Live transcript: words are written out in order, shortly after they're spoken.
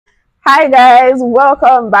Hi guys,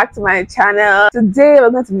 welcome back to my channel. Today we're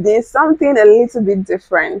going to be doing something a little bit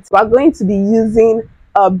different. We're going to be using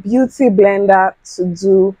a beauty blender to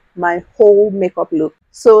do my whole makeup look.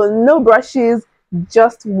 So no brushes,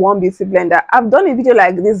 just one beauty blender. I've done a video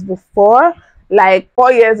like this before, like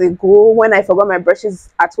 4 years ago, when I forgot my brushes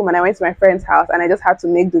at home and I went to my friend's house and I just had to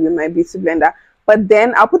make do with my beauty blender. But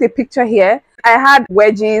then I'll put a picture here. I had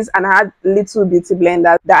wedges and I had little beauty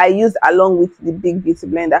blenders that I used along with the big beauty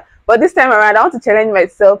blender. But this time around, I want to challenge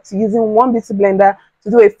myself to using one beauty blender to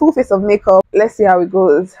do a full face of makeup. Let's see how it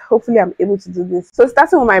goes. Hopefully I'm able to do this. So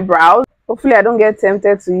starting with my brows, hopefully I don't get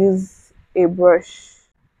tempted to use a brush.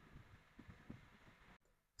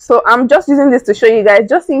 So I'm just using this to show you guys,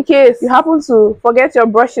 just in case you happen to forget your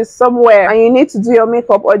brushes somewhere and you need to do your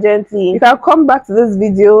makeup urgently. You can come back to this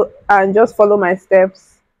video and just follow my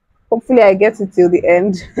steps. Hopefully I get it till the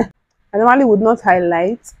end. I normally would not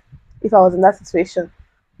highlight if I was in that situation,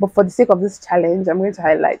 but for the sake of this challenge, I'm going to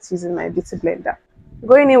highlight using my beauty blender.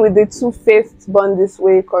 Going in with the Too Faced Born This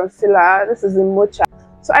Way concealer. This is in Mocha.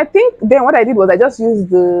 So I think then what I did was I just used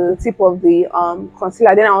the tip of the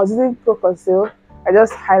concealer. Then I was using Pro Conceal. I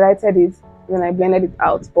just highlighted it and then I blended it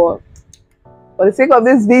out. But for the sake of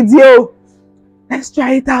this video, let's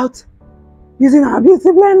try it out using our beauty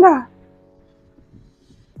blender.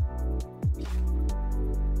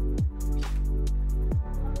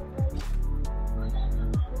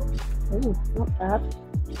 Oh, not bad.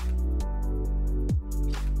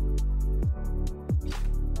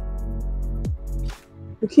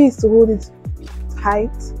 The key is to hold it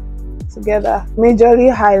tight together.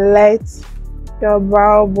 Majorly highlight your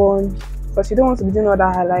brow bone, because you don't want to be doing all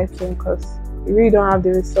that highlighting because you really don't have the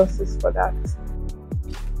resources for that.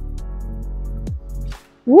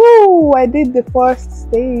 Woo! I did the first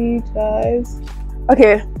stage, guys.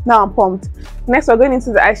 Okay, now I'm pumped. Next, we're going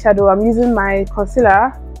into the eyeshadow. I'm using my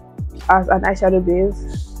concealer as an eyeshadow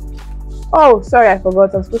base. Oh, sorry, I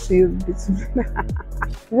forgot. I'm supposed to use bits.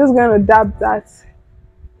 I'm just going to dab that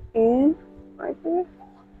in right there.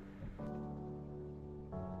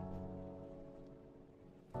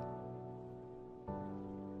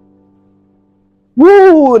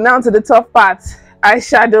 Woo! Now to the tough part,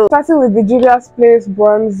 eyeshadow. Starting with the Juvias Place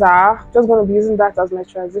bronzer. Just going to be using that as my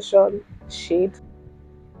transition shade.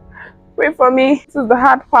 Wait for me. This is the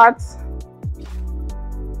hard part.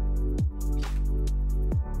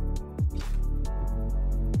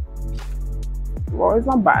 Well, it's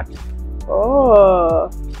not bad.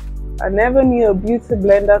 Oh, I never knew a beauty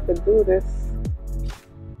blender could do this.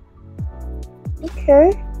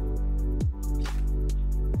 Okay.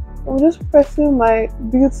 I'm just pressing my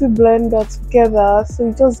beauty blender together so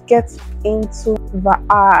it just gets into the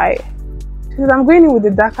eye. Because I'm going in with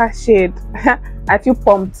the darker shade, I feel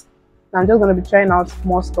pumped. I'm just going to be trying out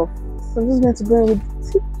more stuff. So I'm just going to go in with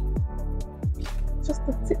the tip. Just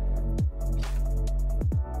the tip.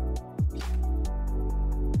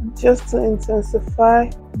 Just to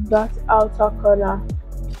intensify that outer corner.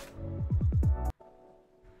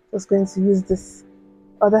 Just going to use this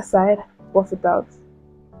other side, buff it out.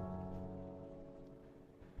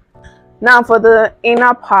 Now for the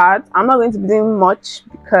inner part, I'm not going to be doing much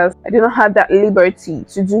because I do not have that liberty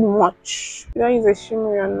to do much. Did I use a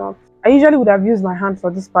shimmer or not? I usually would have used my hand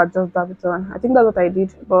for this part, just dab it on. I think that's what I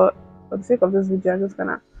did, but for the sake of this video, I'm just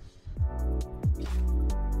gonna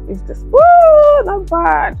use this. Woo! Not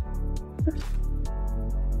bad.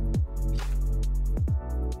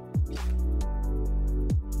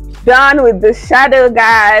 Done with the shadow,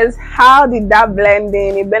 guys. How did that blend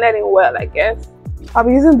in? It blended in well, I guess. I'll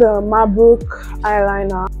be using the Mabrook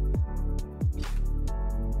eyeliner.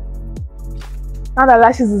 Now that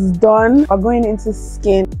lashes is done, we're going into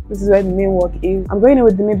skin. This is where the main work is. I'm going in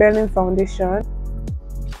with the Nuban foundation.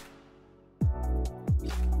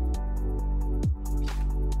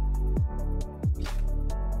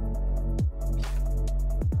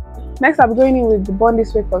 Next, I'm going in with the Born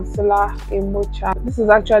This Way concealer in Mocha. This is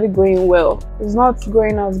actually going well. It's not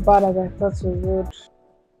going as bad as I thought it would.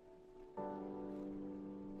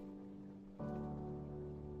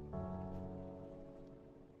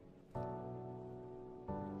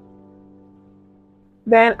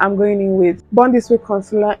 Then I'm going in with Born This Way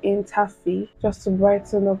concealer in Taffy, just to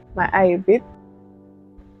brighten up my eye a bit.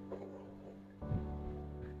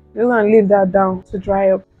 I'm going to leave that down to dry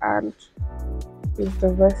up and use the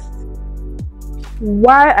rest.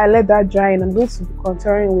 While I let that dry in, I'm going to be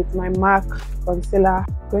contouring with my MAC concealer.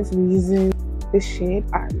 I'm going to be using this shade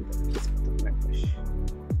and this part of my brush.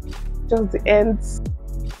 Just the ends.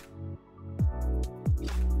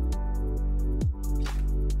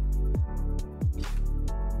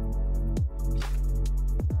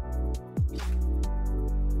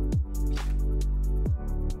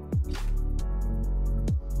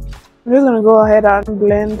 I'm just gonna go ahead and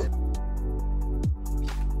blend.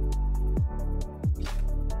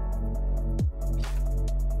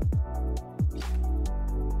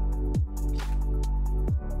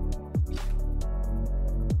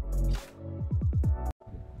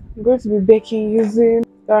 I'm going to be baking using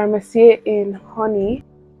the mercier in honey,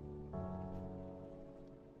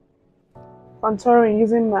 contouring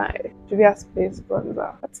using my Juvias base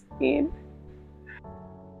bronzer. That's in.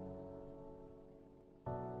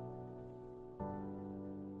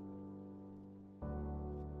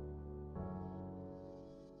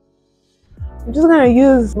 I'm just gonna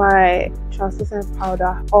use my translucent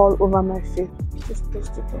powder all over my face. Just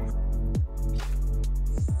twist it off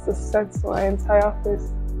to set my entire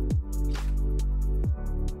face.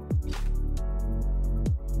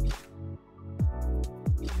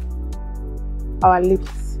 Our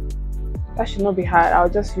lips. That should not be hard. I'll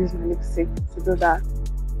just use my lipstick to do that.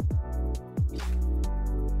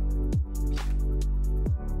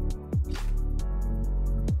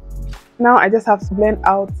 Now I just have to blend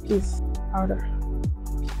out this powder.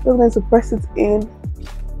 Just going to press it in.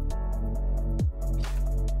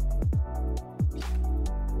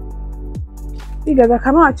 You guys, I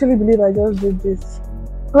cannot actually believe I just did this.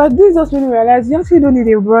 Like, this just made me realize you actually don't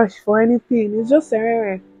need a brush for anything. It's just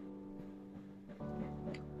ceramic.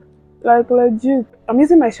 Like, legit. I'm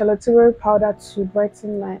using my Tilbury powder to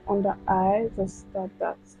brighten my under eye. Just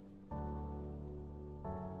that.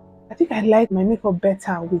 I think I like my makeup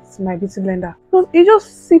better with my beauty blender because it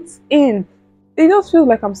just sits in. It just feels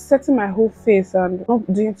like I'm setting my whole face and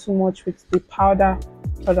not doing too much with the powder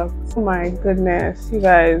product. Oh my goodness, you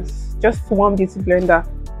guys, just one beauty blender,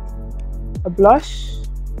 a blush,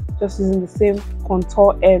 just using the same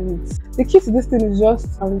contour ends. The key to this thing is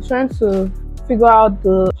just I'm trying to figure out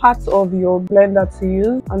the parts of your blender to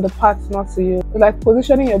use and the parts not to use. Like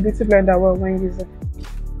positioning your beauty blender well when using.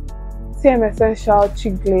 Same essential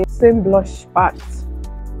cheek glaze, same blush part,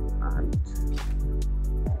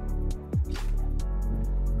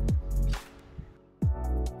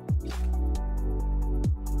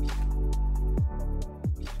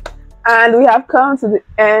 and we have come to the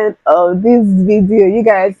end of this video. You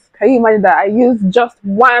guys, can you imagine that I used just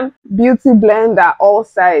one beauty blender all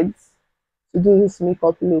sides to do this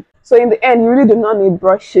makeup look? So in the end, you really do not need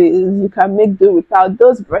brushes. You can make do without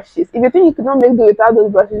those brushes. If you think you could not make do without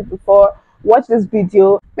those brushes before, watch this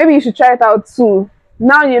video. Maybe you should try it out too.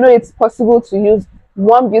 Now you know it's possible to use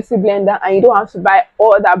one beauty blender and you don't have to buy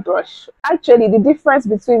all that brush. Actually, the difference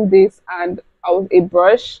between this and a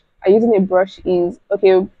brush, using a brush is,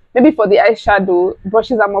 okay, maybe for the eyeshadow,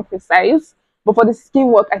 brushes are more precise. But for the skin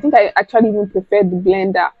work, I think I actually even prefer the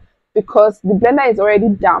blender because the blender is already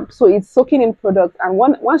damp, so it's soaking in product, and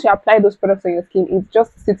once you apply those products on your skin, it's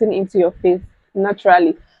just sitting into your face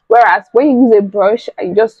naturally. Whereas when you use a brush and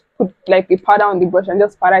you just put like a powder on the brush and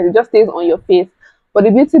just powder it just stays on your face. But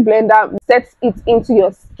the beauty blender sets it into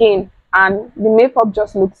your skin and the makeup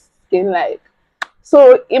just looks skin-like.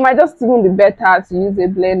 So it might just even be better to use a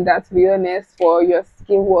blender, to be honest, for your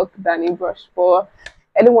skin work than a brush, for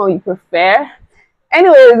anyone you prefer.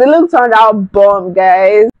 Anyways, the look turned out bomb,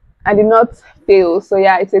 guys. I did not fail, so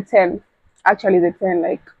yeah, it's a 10. Actually, it's a 10.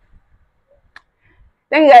 Like,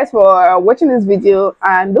 thank you guys for watching this video,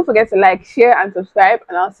 and don't forget to like, share and subscribe,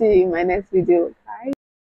 and I'll see you in my next video.